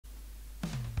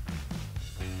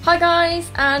Hi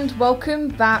guys and welcome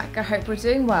back. I hope we're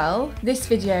doing well. This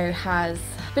video has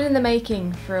been in the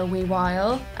making for a wee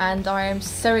while and I am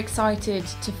so excited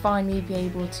to finally be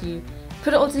able to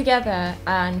put it all together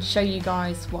and show you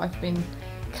guys what I've been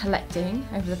collecting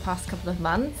over the past couple of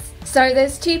months. So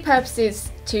there's two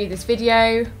purposes to this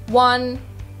video. One,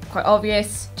 quite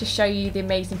obvious, to show you the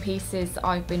amazing pieces that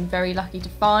I've been very lucky to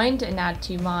find and add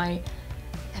to my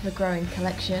ever-growing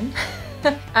collection.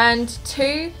 And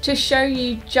two, to show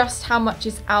you just how much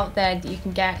is out there that you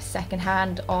can get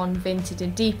secondhand on Vinted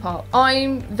and Depop.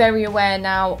 I'm very aware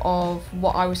now of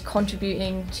what I was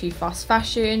contributing to fast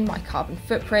fashion, my carbon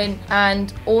footprint,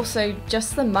 and also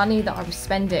just the money that I was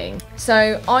spending.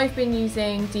 So I've been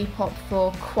using Depop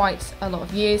for quite a lot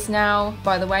of years now.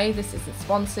 By the way, this isn't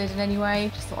sponsored in any way,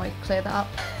 just thought I'd clear that up.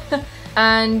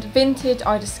 And Vinted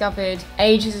I discovered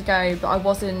ages ago, but I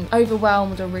wasn't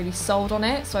overwhelmed or really sold on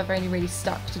it, so I've only really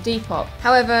stuck to Depop.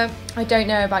 However, I don't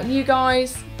know about you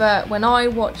guys, but when I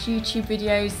watch YouTube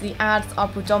videos, the ads are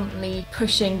predominantly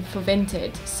pushing for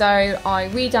Vinted. So I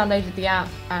re-downloaded the app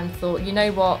and thought, you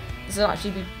know what, this will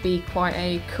actually be quite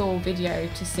a cool video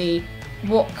to see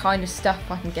what kind of stuff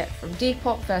I can get from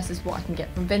Depop versus what I can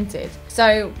get from Vinted.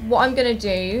 So what I'm going to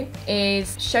do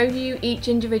is show you each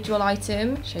individual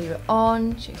item, show you it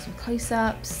on, show you some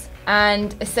close-ups,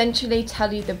 and essentially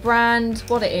tell you the brand,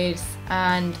 what it is,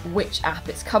 and which app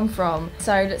it's come from.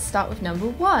 So let's start with number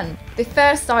one. The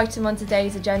first item on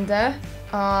today's agenda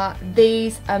are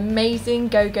these amazing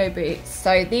go-go boots.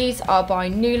 So these are by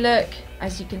New Look.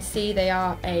 As you can see, they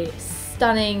are a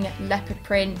stunning leopard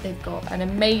print. They've got an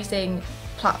amazing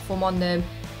platform on them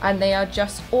and they are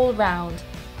just all around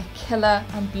a killer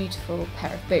and beautiful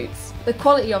pair of boots. The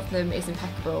quality of them is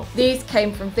impeccable. These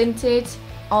came from Vinted.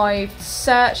 I've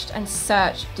searched and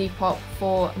searched Depop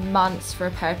for months for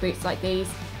a pair of boots like these.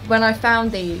 When I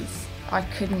found these, I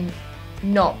couldn't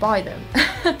not buy them.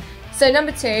 So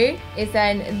number two is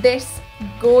then this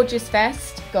gorgeous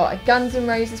vest. Got a Guns N'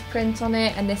 Roses print on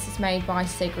it and this is made by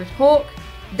Sacred Hawk.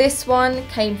 This one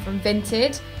came from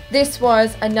Vinted. This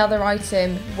was another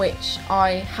item which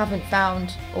I haven't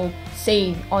found or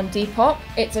seen on Depop.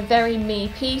 It's a very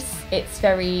me piece, it's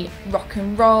very rock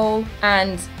and roll,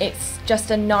 and it's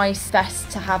just a nice vest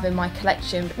to have in my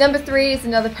collection. Number three is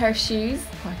another pair of shoes,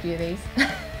 quite a few of these.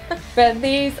 But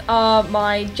these are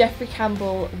my Jeffrey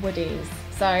Campbell Woodies.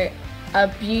 So a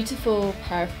beautiful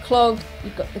pair of clogs.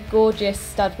 You've got the gorgeous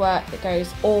stud work that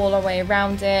goes all the way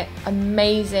around it.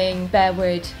 Amazing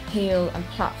bearwood heel and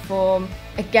platform.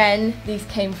 Again, these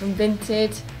came from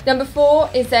Vinted. Number four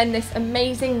is then this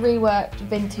amazing reworked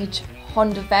vintage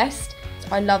Honda vest. So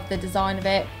I love the design of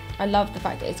it. I love the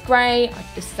fact that it's grey.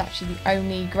 This is actually the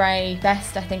only grey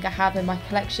vest I think I have in my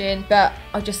collection, but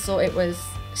I just thought it was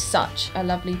such a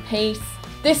lovely piece.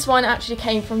 This one actually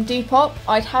came from Depop.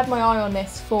 I'd had my eye on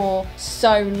this for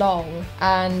so long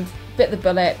and bit the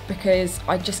bullet because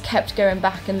I just kept going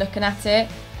back and looking at it,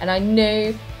 and I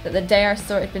knew that the day I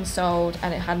saw it had been sold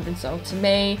and it hadn't been sold to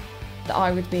me, that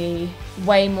I would be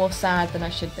way more sad than I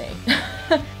should be.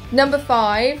 Number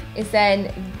five is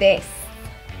then this.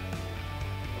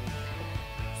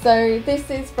 So this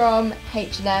is from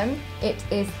H&M. It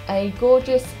is a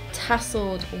gorgeous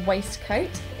tasseled waistcoat.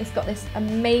 It's got this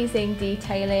amazing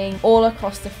detailing all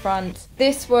across the front.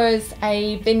 This was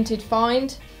a Vinted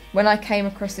find. When I came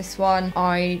across this one,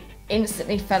 I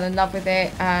instantly fell in love with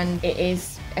it, and it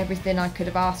is everything I could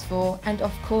have asked for, and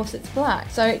of course it's black,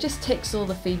 so it just ticks all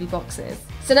the Phoebe boxes.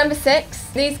 So number six,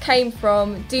 these came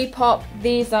from Depop.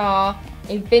 These are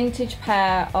a vintage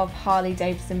pair of Harley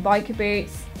Davidson biker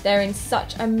boots. They're in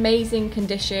such amazing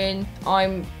condition.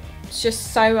 I'm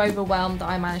just so overwhelmed that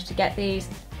I managed to get these,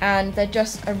 and they're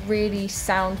just a really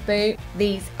sound boot.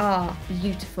 These are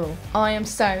beautiful. I am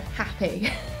so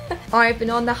happy. I've been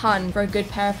on the hunt for a good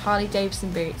pair of Harley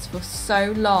Davidson boots for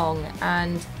so long,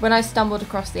 and when I stumbled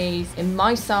across these in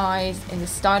my size, in the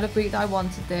style of boot that I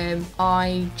wanted them,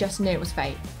 I just knew it was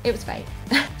fate. It was fate.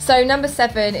 So number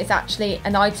seven is actually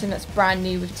an item that's brand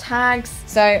new with tags.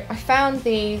 So I found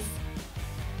these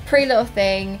pretty little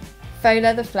thing, faux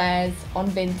leather flares on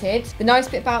Vinted. The nice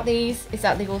bit about these is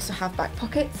that they also have back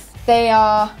pockets. They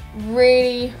are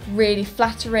really, really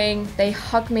flattering. They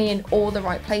hug me in all the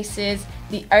right places.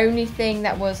 The only thing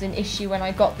that was an issue when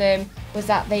I got them was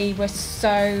that they were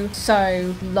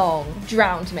so long.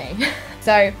 Drowned me.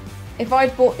 So if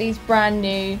I'd bought these brand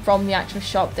new from the actual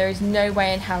shop, there is no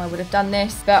way in hell I would have done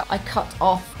this, but I cut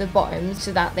off the bottoms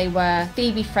so that they were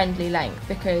Phoebe friendly length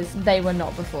because they were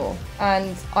not before.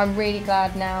 And I'm really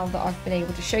glad now that I've been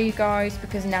able to show you guys,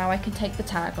 because now I can take the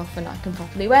tag off and I can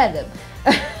properly wear them.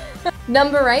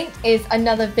 Number 8 is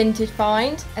another Vinted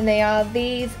find, and they are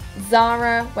these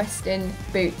Zara Western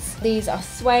boots. These are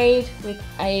suede with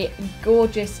a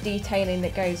gorgeous detailing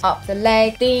that goes up the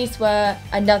leg. These were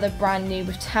another brand new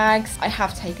with tags. I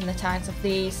have taken the tags off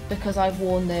these because I've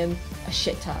worn them a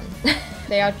shit ton.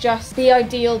 They are just the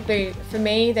ideal boot for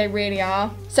me, they really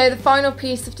are. So the final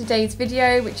piece of today's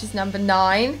video, which is number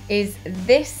 9, is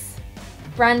this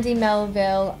Brandy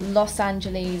Melville Los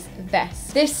Angeles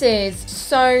vest. This is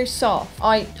so soft.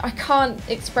 I can't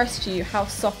express to you how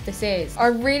soft this is. I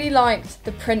really liked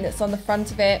the print that's on the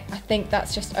front of it. I think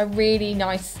that's just a really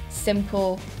nice,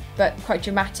 simple but quite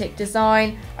dramatic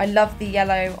design. I love the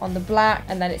yellow on the black,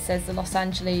 and then it says the Los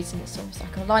Angeles and it's almost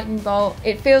like a lightning bolt.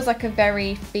 It feels like a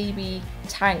very Phoebe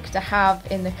tank to have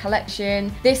in the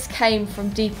collection. This came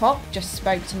from Depop, just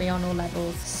spoke to me on all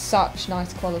levels. Such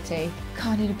nice quality.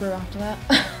 Can't need a brew after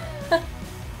that.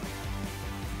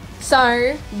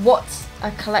 So, what's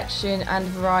a collection and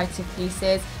variety of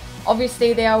pieces?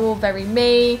 Obviously they are all very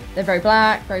me, they're very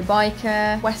black, very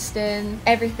biker, western,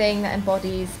 everything that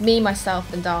embodies me,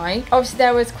 myself and I. Obviously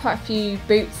there was quite a few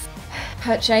boots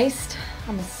purchased.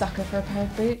 I'm a sucker for a pair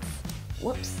of boots.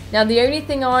 Whoops. Now the only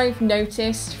thing I've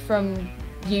noticed from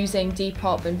using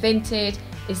Depop and Vinted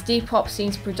is Depop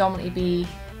seems to predominantly be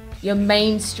your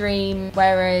mainstream,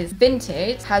 whereas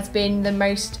Vinted has been the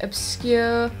most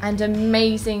obscure and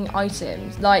amazing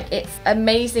items. Like, it's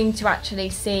amazing to actually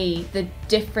see the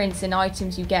difference in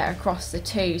items you get across the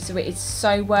two, so it is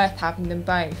so worth having them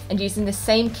both and using the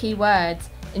same keywords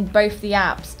in both the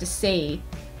apps to see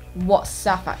what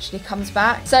stuff actually comes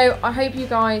back. So I hope you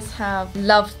guys have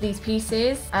loved these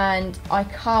pieces, and I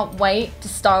can't wait to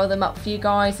style them up for you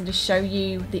guys and to show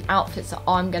you the outfits that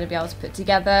I'm going to be able to put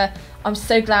together. I'm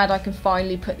so glad I can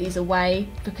finally put these away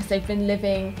because they've been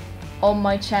living on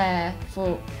my chair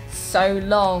for so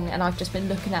long, and I've just been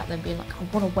looking at them being like, I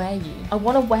want to wear you, I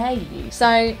want to wear you.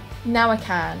 So now I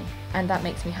can, and that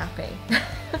makes me happy.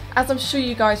 As I'm sure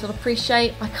you guys will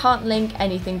appreciate, I can't link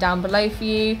anything down below for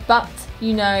you, but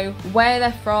you know where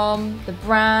they're from, the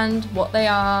brand, what they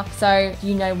are, so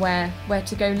you know where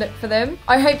to go look for them.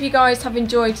 I hope you guys have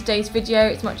enjoyed today's video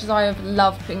as much as I have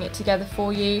loved putting it together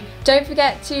for you. Don't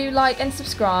forget to like and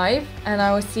subscribe, and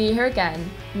I will see you here again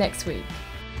next week.